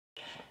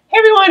Hey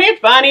everyone, it's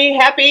Bonnie.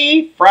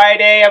 Happy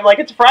Friday. I'm like,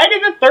 it's Friday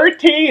the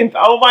 13th.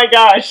 Oh my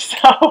gosh.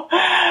 So,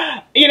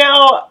 I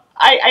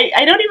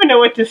don't even know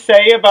what to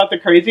say about the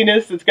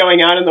craziness that's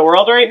going on in the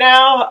world right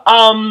now.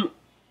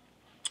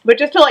 But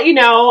just to let you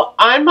know,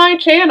 on my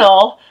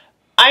channel,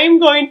 I'm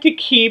going to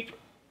keep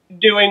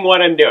doing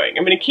what I'm doing.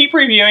 I'm going to keep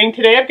reviewing.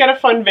 Today I've got a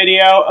fun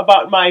video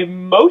about my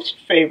most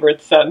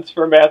favorite scents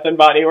for Bath &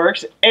 Body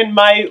Works and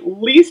my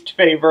least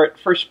favorite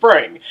for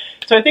spring.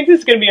 So I think this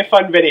is going to be a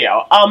fun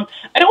video. I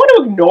don't want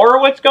to ignore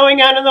what's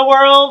going on in the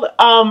world.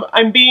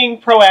 I'm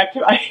being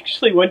proactive. I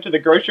actually went to the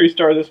grocery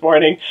store this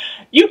morning.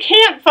 You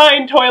can't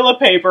find toilet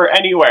paper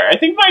anywhere. I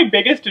think my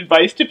biggest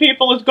advice to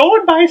people is go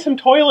and buy some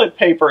toilet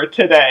paper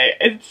today.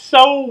 It's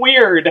so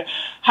weird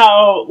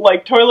how,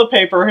 like, toilet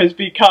paper has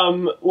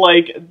become,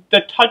 like,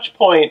 the touch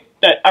point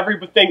that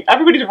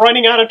everybody's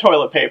running out of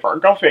toilet paper.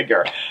 Go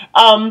figure.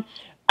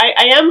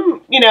 I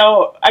am,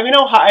 I'm in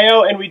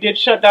Ohio, and we did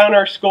shut down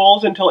our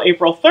schools until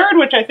April 3rd,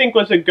 which I think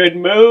was a good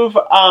move,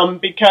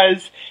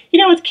 because,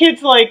 with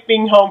kids, like,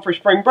 being home for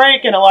spring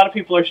break and a lot of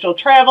people are still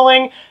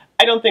traveling,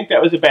 I don't think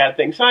that was a bad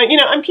thing. So,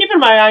 I'm keeping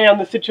my eye on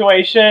the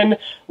situation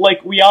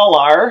like we all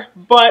are,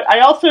 but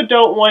I also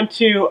don't want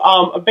to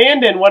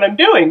abandon what I'm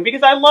doing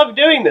because I love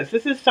doing this.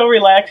 This is so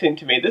relaxing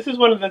to me. This is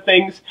one of the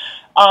things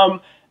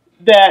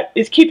that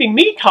is keeping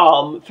me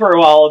calm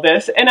through all of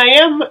this. And I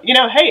am,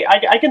 hey,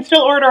 I can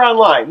still order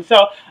online.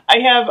 So I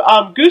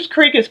have Goose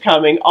Creek is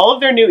coming, all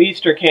of their new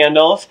Easter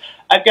candles.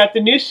 I've got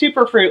the new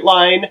Superfruit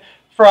line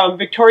from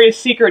Victoria's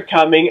Secret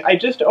coming. I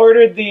just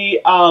ordered the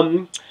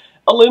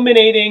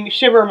illuminating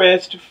shimmer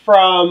mist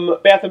from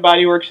Bath &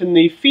 Body Works in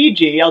the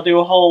Fiji. I'll do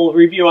a whole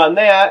review on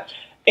that.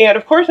 And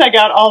of course I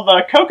got all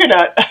the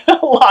coconut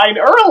line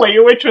early,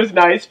 which was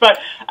nice. But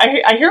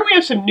I hear we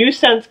have some new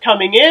scents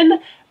coming in.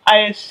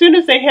 As soon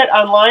as they hit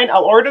online,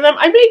 I'll order them.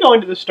 I may go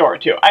into the store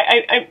too.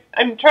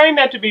 I'm trying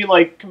not to be,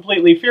 like,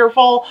 completely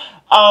fearful.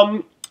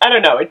 I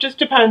don't know. It just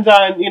depends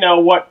on,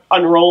 what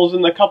unrolls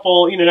in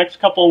the next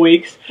couple of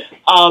weeks.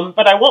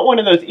 But I want one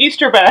of those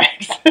Easter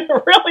bags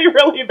really,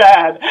 really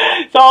bad.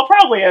 So I'll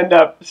probably end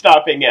up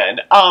stopping in.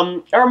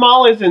 Our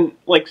mall isn't,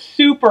 like,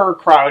 super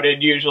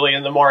crowded usually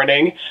in the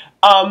morning.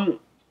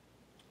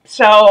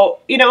 So,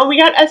 we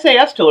got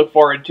SAS to look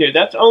forward to.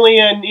 That's only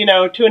in,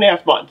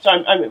 2.5 months. So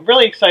I'm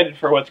really excited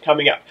for what's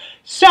coming up.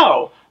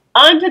 So,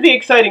 on to the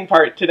exciting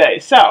part today.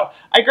 So,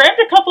 I grabbed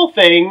a couple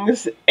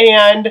things,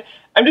 and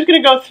I'm just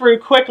going to go through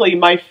quickly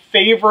my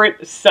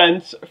favorite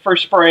scents for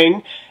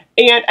spring.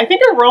 And I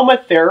think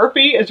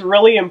aromatherapy is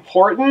really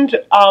important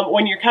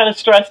when you're kind of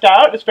stressed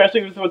out,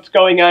 especially with what's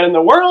going on in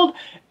the world.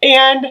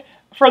 And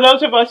for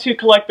those of us who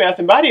collect Bath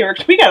 & Body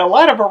Works, we got a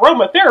lot of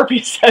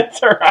aromatherapy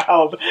scents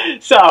around.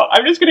 So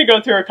I'm just going to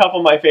go through a couple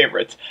of my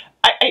favorites.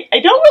 I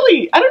don't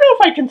know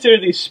if I consider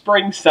these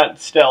spring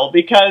scents still,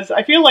 because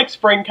I feel like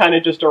spring kind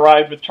of just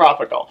arrived with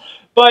tropical.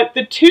 But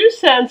the two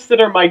scents that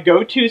are my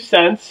go-to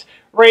scents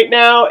right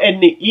now,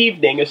 in the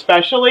evening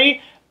especially,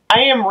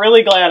 I am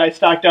really glad I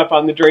stocked up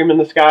on the Dream in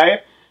the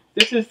Sky.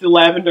 This is the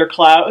Lavender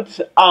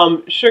Clouds,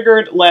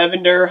 sugared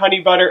lavender,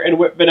 honey butter, and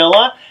whipped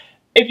vanilla.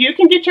 If you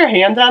can get your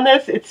hands on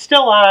this, it's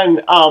still on,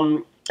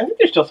 I think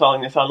they're still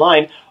selling this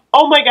online.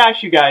 Oh my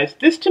gosh, you guys,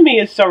 this to me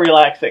is so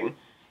relaxing.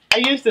 I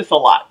use this a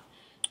lot.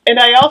 And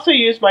I also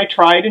use my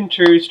tried and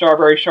true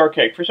strawberry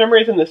shortcake. For some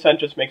reason, this scent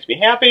just makes me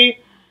happy.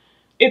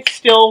 It's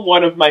still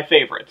one of my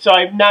favorites. So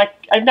I've not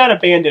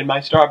abandoned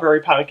my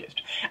strawberry pound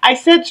cake. I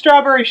said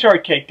strawberry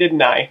shortcake,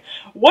 didn't I?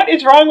 What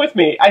is wrong with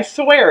me? I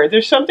swear,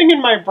 there's something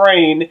in my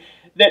brain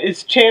that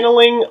is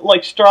channeling,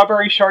 like,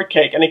 strawberry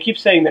shortcake, and I keep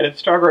saying that it's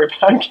strawberry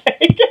pound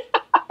cake.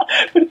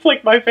 But it's,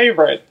 like, my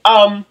favorite.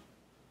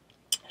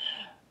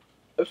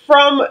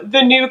 From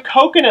the new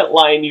coconut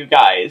line, you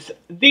guys,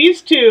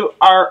 these two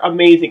are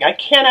amazing. I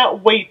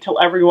cannot wait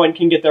till everyone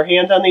can get their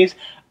hands on these.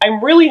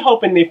 I'm really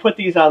hoping they put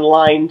these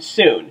online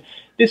soon.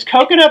 This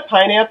coconut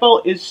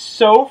pineapple is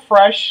so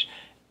fresh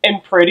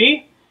and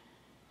pretty.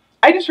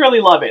 I just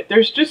really love it.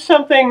 There's just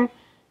something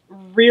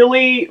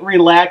really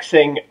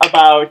relaxing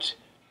about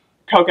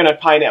coconut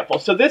pineapple.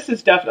 So this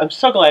is definitely, I'm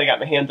so glad I got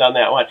my hands on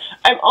that one.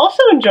 I'm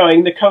also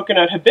enjoying the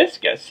coconut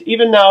hibiscus,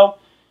 even though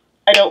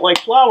I don't like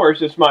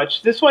flowers as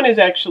much. This one is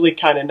actually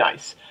kind of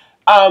nice.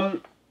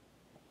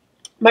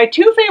 My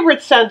two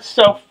favorite scents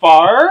so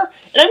far,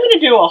 and I'm going to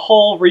do a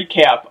whole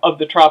recap of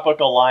the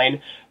tropical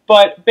line,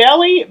 but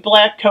Bali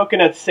Black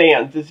Coconut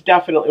Sands is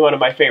definitely one of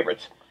my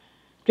favorites.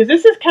 Because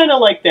this is kind of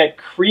like that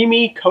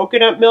creamy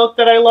coconut milk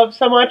that I love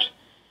so much.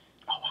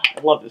 Oh, wow,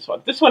 I love this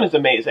one. This one is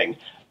amazing.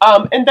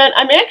 And then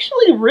I'm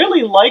actually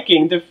really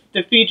liking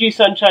the Fiji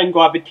Sunshine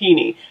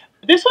Guabatini.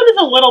 This one is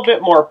a little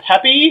bit more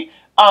peppy.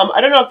 I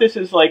don't know if this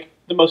is, like,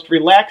 the most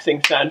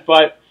relaxing scent,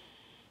 but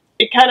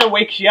it kind of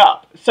wakes you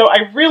up. So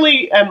I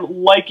really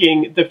am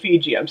liking the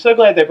Fiji. I'm so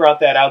glad they brought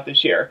that out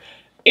this year.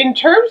 In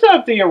terms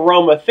of the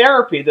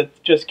aromatherapy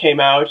that just came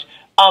out,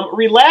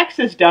 Relax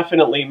is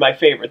definitely my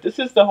favorite. This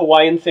is the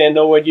Hawaiian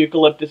Sandalwood,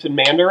 Eucalyptus, and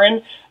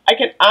Mandarin. I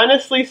can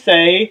honestly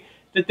say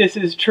that this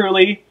is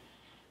truly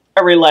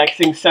a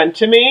relaxing scent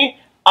to me.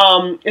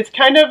 It's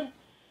kind of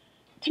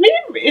to me,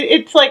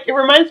 it's like, it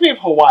reminds me of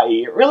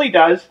Hawaii. It really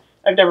does.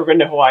 I've never been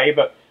to Hawaii,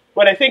 but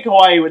what I think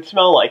Hawaii would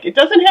smell like. It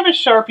doesn't have a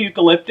sharp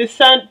eucalyptus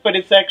scent, but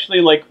it's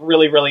actually like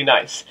really, really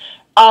nice.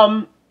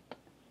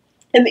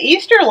 In the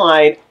Easter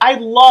line, I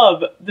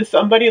love the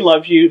Somebody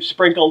Loves You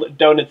sprinkled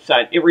donut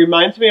scent. It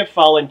reminds me of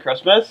fall and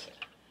Christmas.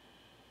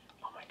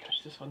 Oh my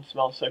gosh, this one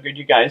smells so good,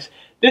 you guys.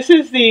 This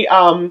is the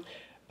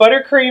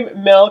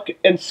buttercream, milk,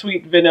 and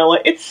sweet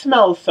vanilla. It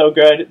smells so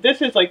good.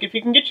 This is like, if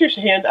you can get your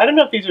hands, I don't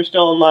know if these are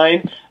still in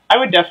line, I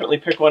would definitely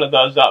pick one of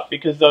those up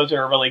because those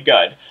are really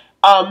good.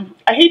 I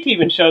hate to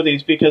even show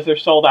these because they're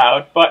sold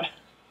out, but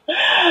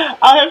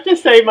I'll have to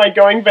say my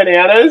Going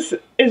Bananas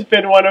has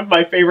been one of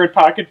my favorite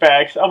pocket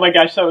bags. Oh my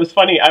gosh, so it was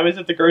funny. I was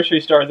at the grocery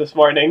store this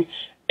morning,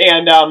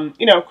 and,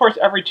 you know, of course,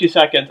 every 2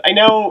 seconds. I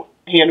know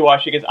hand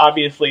washing is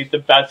obviously the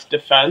best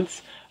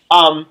defense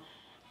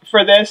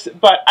for this,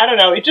 but I don't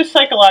know. It just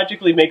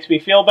psychologically makes me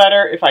feel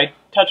better if I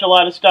touch a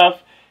lot of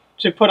stuff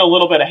to put a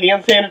little bit of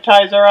hand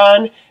sanitizer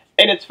on.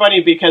 And it's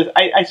funny because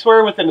I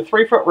swear within a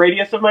 3-foot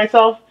radius of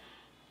myself,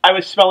 I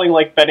was smelling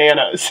like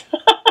bananas.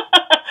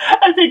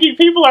 I'm thinking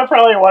people are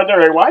probably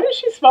wondering, why does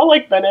she smell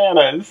like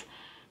bananas?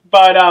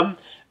 But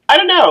I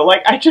don't know.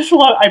 Like, I just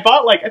love, I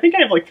bought like, I think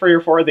I have like 3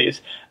 or 4 of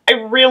these. I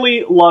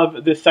really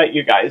love this scent,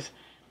 you guys.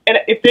 And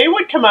if they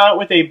would come out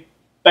with a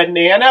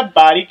banana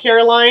body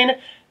care line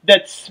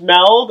that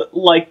smelled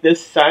like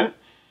this scent,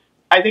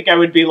 I think I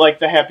would be like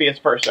the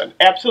happiest person.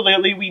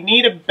 Absolutely, we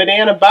need a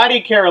banana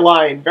body care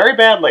line very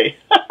badly.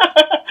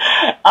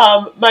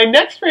 My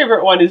next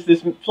favorite one is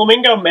this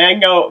Flamingo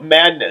Mango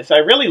Madness. I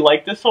really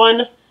like this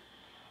one.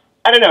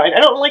 I don't know, I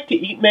don't like to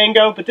eat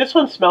mango, but this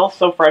one smells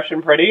so fresh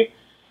and pretty.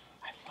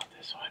 I love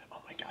this one,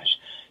 oh my gosh.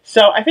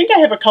 So I think I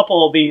have a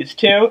couple of these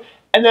too.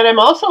 And then I'm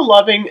also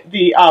loving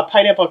the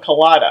Pineapple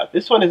Colada.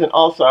 This one is an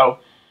also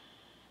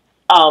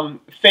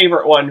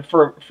favorite one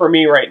for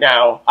me right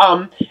now.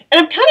 And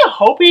I'm kind of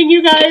hoping,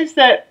 you guys,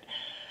 that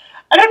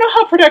I don't know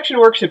how production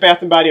works at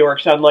Bath & Body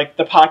Works on like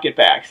the pocket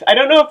bags. I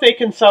don't know if they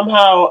can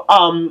somehow,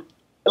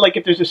 like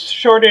if there's a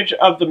shortage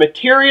of the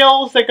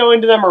materials that go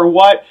into them or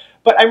what,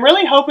 but I'm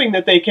really hoping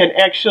that they can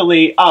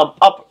actually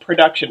up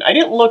production. I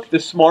didn't look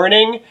this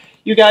morning,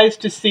 you guys,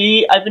 to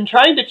see. I've been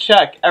trying to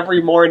check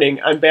every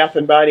morning on Bath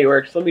 & Body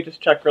Works. Let me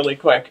just check really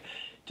quick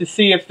to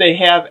see if they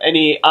have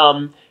any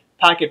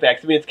pocket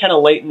bags. I mean, it's kind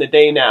of late in the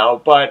day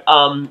now, but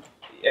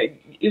it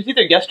was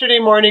either yesterday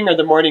morning or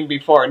the morning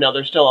before. No,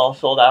 they're still all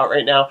sold out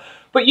right now.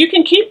 But you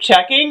can keep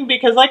checking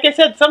because, like I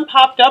said, some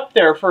popped up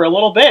there for a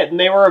little bit and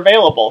they were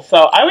available.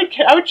 So I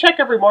would check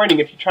every morning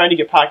if you're trying to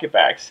get pocket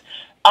bags.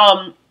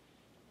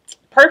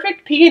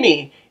 Perfect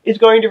Peony is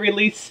going to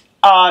release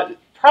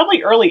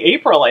probably early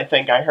April, I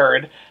think I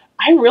heard.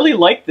 I really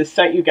like this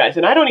scent, you guys,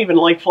 and I don't even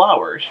like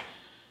flowers.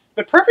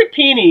 But Perfect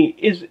Peony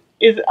is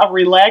a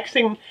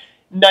relaxing,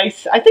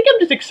 nice... I think I'm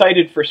just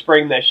excited for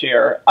spring this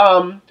year.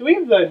 Do we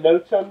have the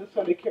notes on this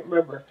one? I can't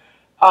remember.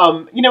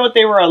 You know what,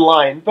 they were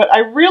online. But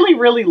I really,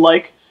 really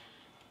like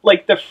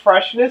the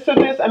freshness of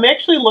this. I'm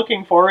actually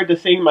looking forward to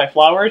seeing my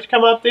flowers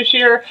come up this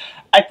year.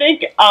 I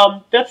think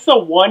that's the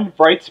one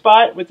bright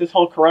spot with this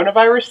whole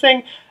coronavirus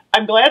thing.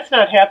 I'm glad it's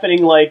not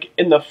happening like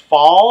in the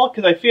fall,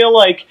 because I feel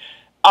like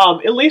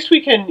at least we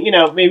can, you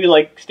know, maybe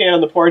like stand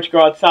on the porch, go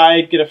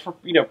outside, get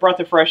a breath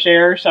of fresh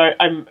air. So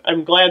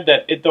I'm glad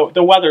that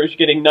the weather is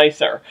getting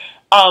nicer.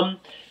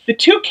 The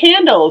 2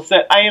 candles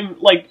that I am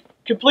like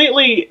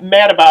completely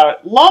mad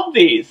about, love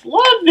these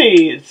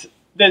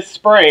this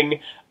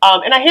spring.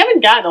 And I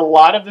haven't gotten a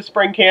lot of the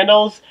spring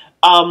candles.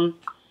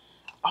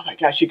 Oh my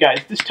gosh, you guys.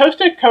 This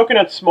Toasted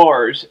Coconut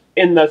S'mores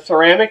in the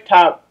ceramic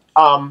top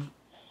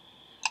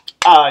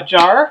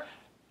jar.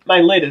 My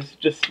lid is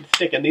just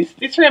sticking.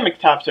 These ceramic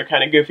tops are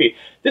kind of goofy.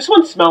 This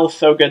one smells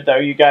so good, though,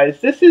 you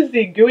guys. This is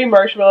the Gooey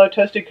Marshmallow,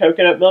 Toasted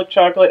Coconut, Milk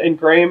Chocolate, and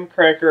Golden Graham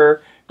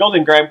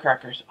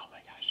Crackers. Oh my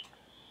gosh.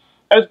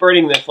 I was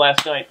burning this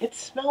last night. It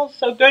smells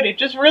so good. It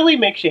just really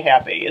makes you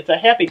happy. It's a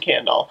happy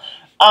candle.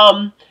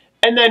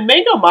 And then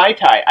Mango Mai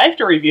Tai. I have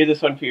to review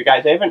this one for you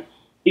guys. I haven't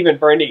even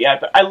burned it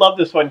yet, but I love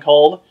this one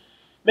cold.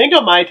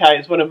 Mango Mai Tai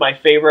is one of my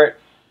favorite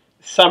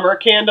summer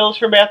candles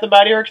from Bath &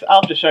 Body Works.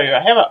 I'll have to show you. I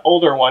have an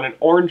older one, an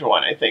orange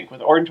one, I think, with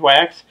orange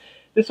wax.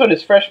 This one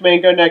is Fresh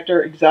Mango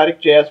Nectar,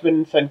 Exotic Jasmine,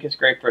 and Sunkissed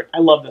Grapefruit. I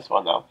love this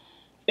one, though.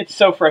 It's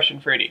so fresh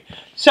and fruity.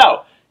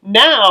 So,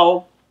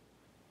 now,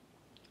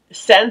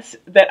 scents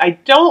that I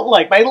don't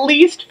like. My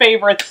least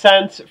favorite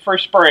scents for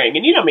spring.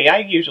 And you know me, I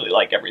usually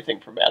like everything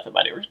from Bath &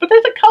 Body Works, but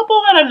there's a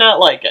couple that I'm not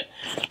liking.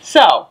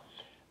 So,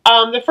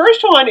 the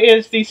first one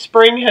is the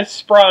Spring Has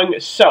Sprung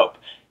soap.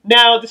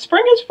 Now, the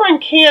Spring Has Sprung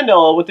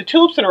candle with the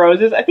tulips and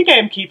roses, I think I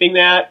am keeping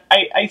that.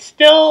 I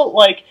still,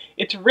 like,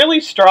 it's really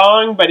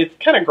strong, but it's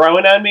kind of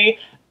growing on me.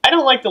 I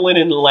don't like the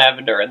linen and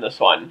lavender in this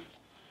one.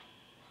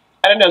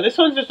 I don't know, this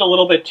one's just a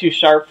little bit too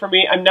sharp for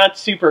me. I'm not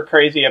super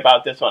crazy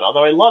about this one,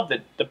 although I love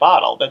the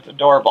bottle. That's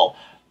adorable.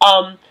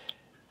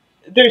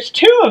 There's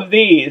 2 of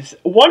these.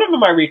 One of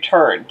them I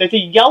returned. There's a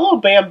yellow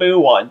bamboo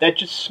one that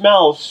just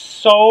smells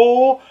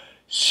so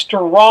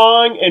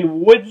strong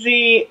and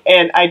woodsy,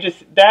 and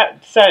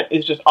that scent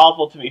is just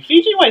awful to me.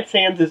 Fiji White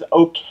Sands is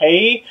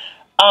okay.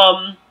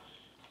 I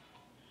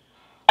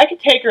could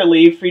take or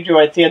leave Fiji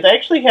White Sands. I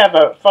actually have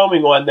a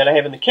foaming one that I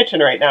have in the kitchen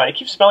right now, and I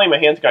keep smelling my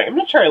hands going, I'm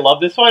not sure I love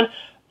this one.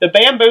 The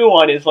bamboo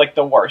one is like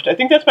the worst. I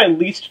think that's my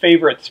least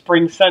favorite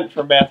spring scent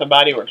from Bath &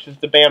 Body Works, is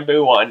the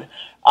bamboo one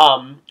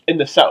in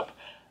the soap.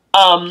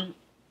 I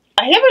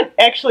haven't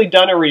actually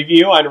done a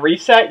review on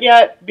Reset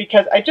yet,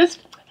 because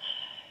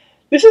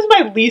this is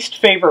my least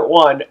favorite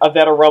one of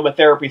that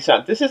aromatherapy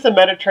scent. This is the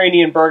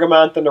Mediterranean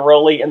bergamot, the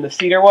neroli, and the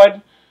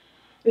cedarwood.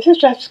 This has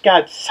just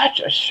got such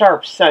a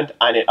sharp scent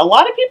on it. A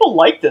lot of people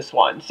like this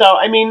one. So,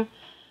 I mean,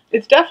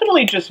 it's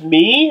definitely just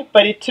me,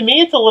 but to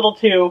me it's a little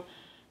too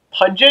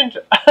pungent,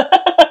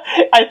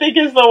 I think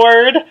is the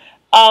word.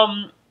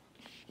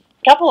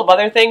 Couple of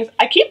other things.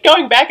 I keep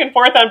going back and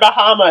forth on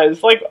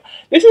Bahamas. Like,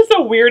 this is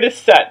the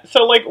weirdest set.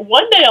 So, like,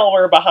 one day I'll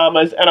wear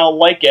Bahamas and I'll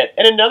like it,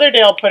 and another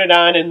day I'll put it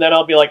on and then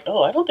I'll be like,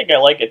 oh, I don't think I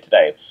like it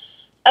today.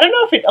 I don't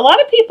know if a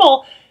lot of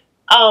people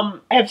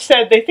have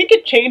said they think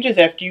it changes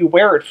after you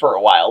wear it for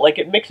a while. Like,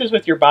 it mixes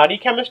with your body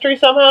chemistry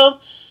somehow,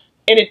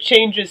 and it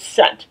changes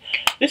scent.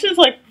 This is,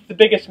 like, the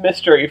biggest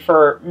mystery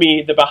for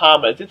me, the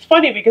Bahamas. It's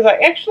funny because I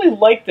actually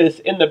like this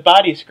in the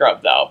body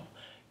scrub, though.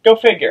 Go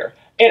figure.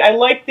 And I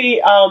like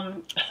the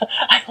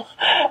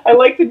I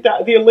like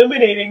the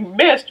illuminating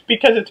mist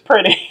because it's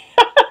pretty.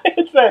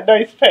 It's that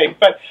nice pink.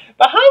 But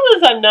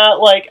Bahamas, I'm not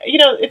like, you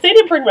know, if they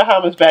didn't bring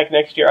Bahamas back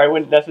next year, I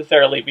wouldn't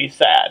necessarily be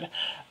sad.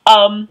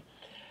 I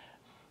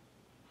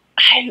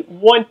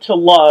want to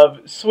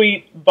love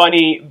Sweet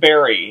Bunny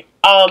Berry.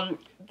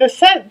 The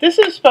scent, this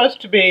is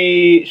supposed to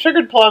be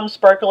sugared plum,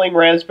 sparkling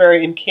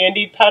raspberry, and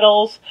candied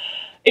petals.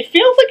 It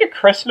feels like a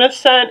Christmas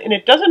scent, and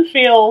it doesn't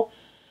feel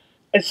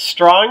as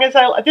strong as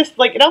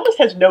it almost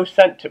has no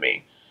scent to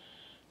me.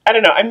 I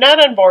don't know. I'm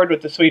not on board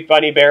with the Sweet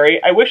Bunny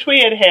Berry. I wish we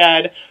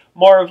had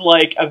more of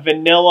like a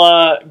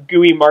vanilla,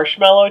 gooey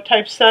marshmallow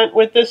type scent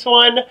with this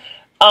one.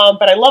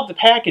 But I love the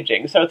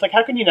packaging, so it's like,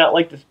 how can you not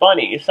like this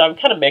bunny? So I'm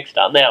kind of mixed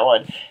on that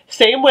one.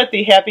 Same with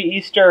the Happy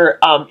Easter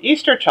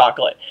Easter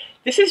chocolate.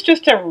 This is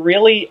just a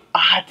really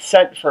odd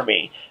scent for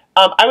me.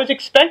 I was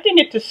expecting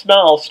it to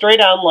smell straight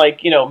on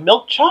like, you know,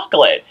 milk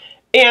chocolate.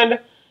 And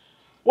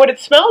what it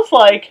smells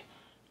like,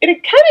 and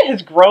it kind of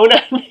has grown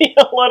on me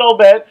a little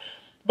bit,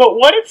 but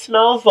what it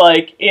smells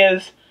like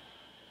is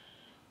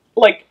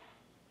like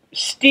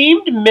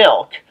steamed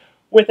milk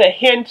with a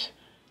hint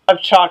of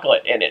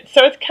chocolate in it.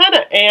 So it's kind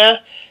of eh.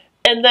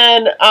 And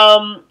then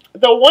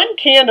the one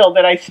candle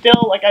that I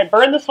still, like, I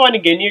burned this one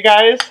again, you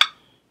guys,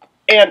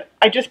 and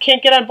I just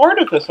can't get on board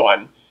with this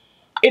one.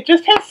 It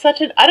just has such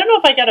an, I don't know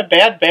if I got a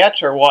bad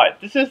batch or what.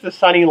 This is the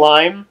Sunny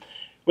Lime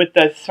with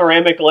the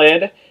ceramic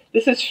lid.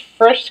 This is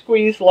fresh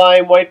squeezed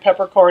lime, white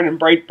peppercorn, and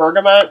bright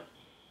bergamot.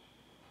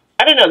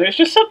 I don't know, there's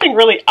just something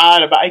really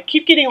odd about it. I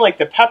keep getting like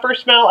the pepper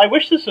smell. I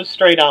wish this was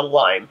straight on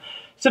lime.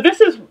 So this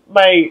is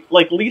my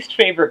like least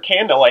favorite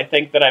candle, I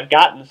think, that I've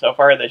gotten so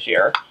far this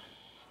year.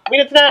 I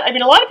mean, it's not, I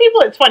mean, a lot of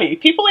people, it's funny.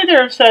 People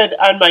either have said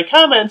on my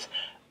comments,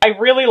 I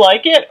really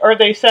like it, or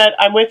they said,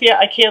 I'm with you,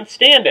 I can't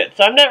stand it.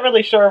 So I'm not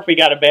really sure if we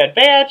got a bad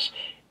batch.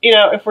 You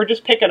know, if we're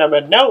just picking up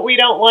a note we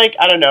don't like,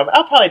 I don't know.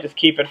 I'll probably just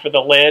keep it for the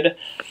lid.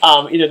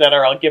 Either that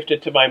or I'll gift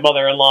it to my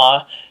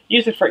mother-in-law.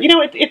 Use it for, you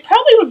know, it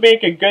probably would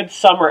make a good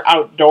summer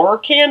outdoor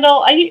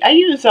candle. I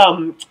use,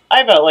 I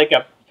have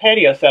a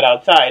patio set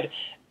outside.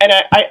 And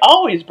I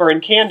always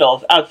burn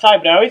candles outside,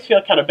 but I always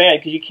feel kind of bad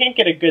because you can't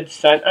get a good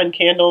scent on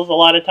candles a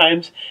lot of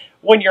times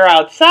when you're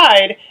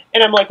outside.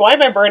 And I'm like, why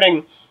am I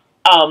burning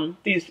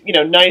these, you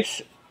know,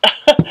 nice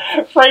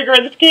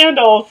fragrance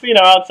candles, you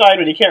know, outside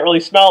when you can't really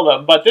smell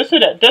them? But this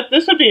would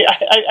be,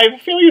 I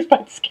feel this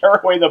might scare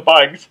away the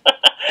bugs.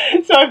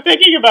 So I'm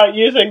thinking about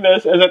using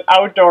this as an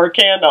outdoor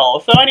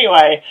candle. So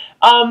anyway,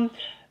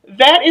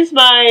 that is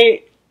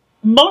my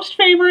most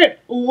favorite,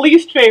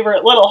 least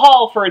favorite little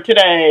haul for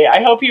today.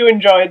 I hope you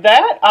enjoyed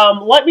that.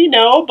 Let me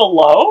know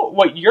below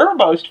what your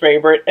most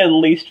favorite and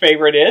least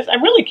favorite is.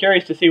 I'm really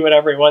curious to see what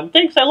everyone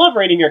thinks. I love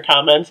reading your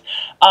comments.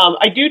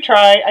 I do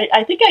try,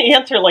 I think I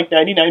answer like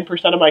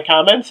 99% of my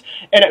comments,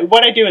 and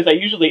what I do is I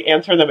usually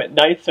answer them at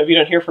night, so if you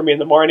don't hear from me in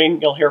the morning,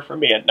 you'll hear from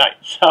me at night.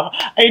 So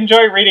I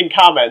enjoy reading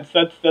comments.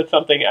 That's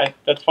something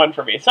that's fun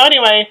for me. So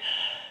anyway,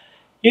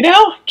 you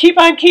know, keep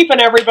on keeping,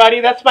 everybody.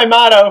 That's my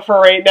motto for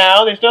right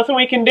now. There's nothing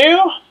we can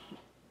do,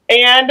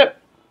 and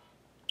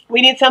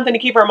we need something to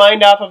keep our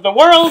mind off of the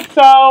world,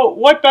 so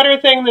what better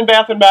thing than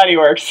Bath & Body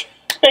Works?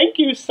 Thank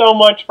you so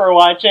much for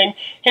watching.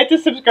 Hit the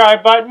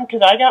subscribe button,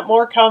 because I got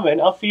more coming.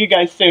 I'll see you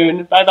guys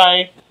soon.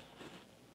 Bye-bye.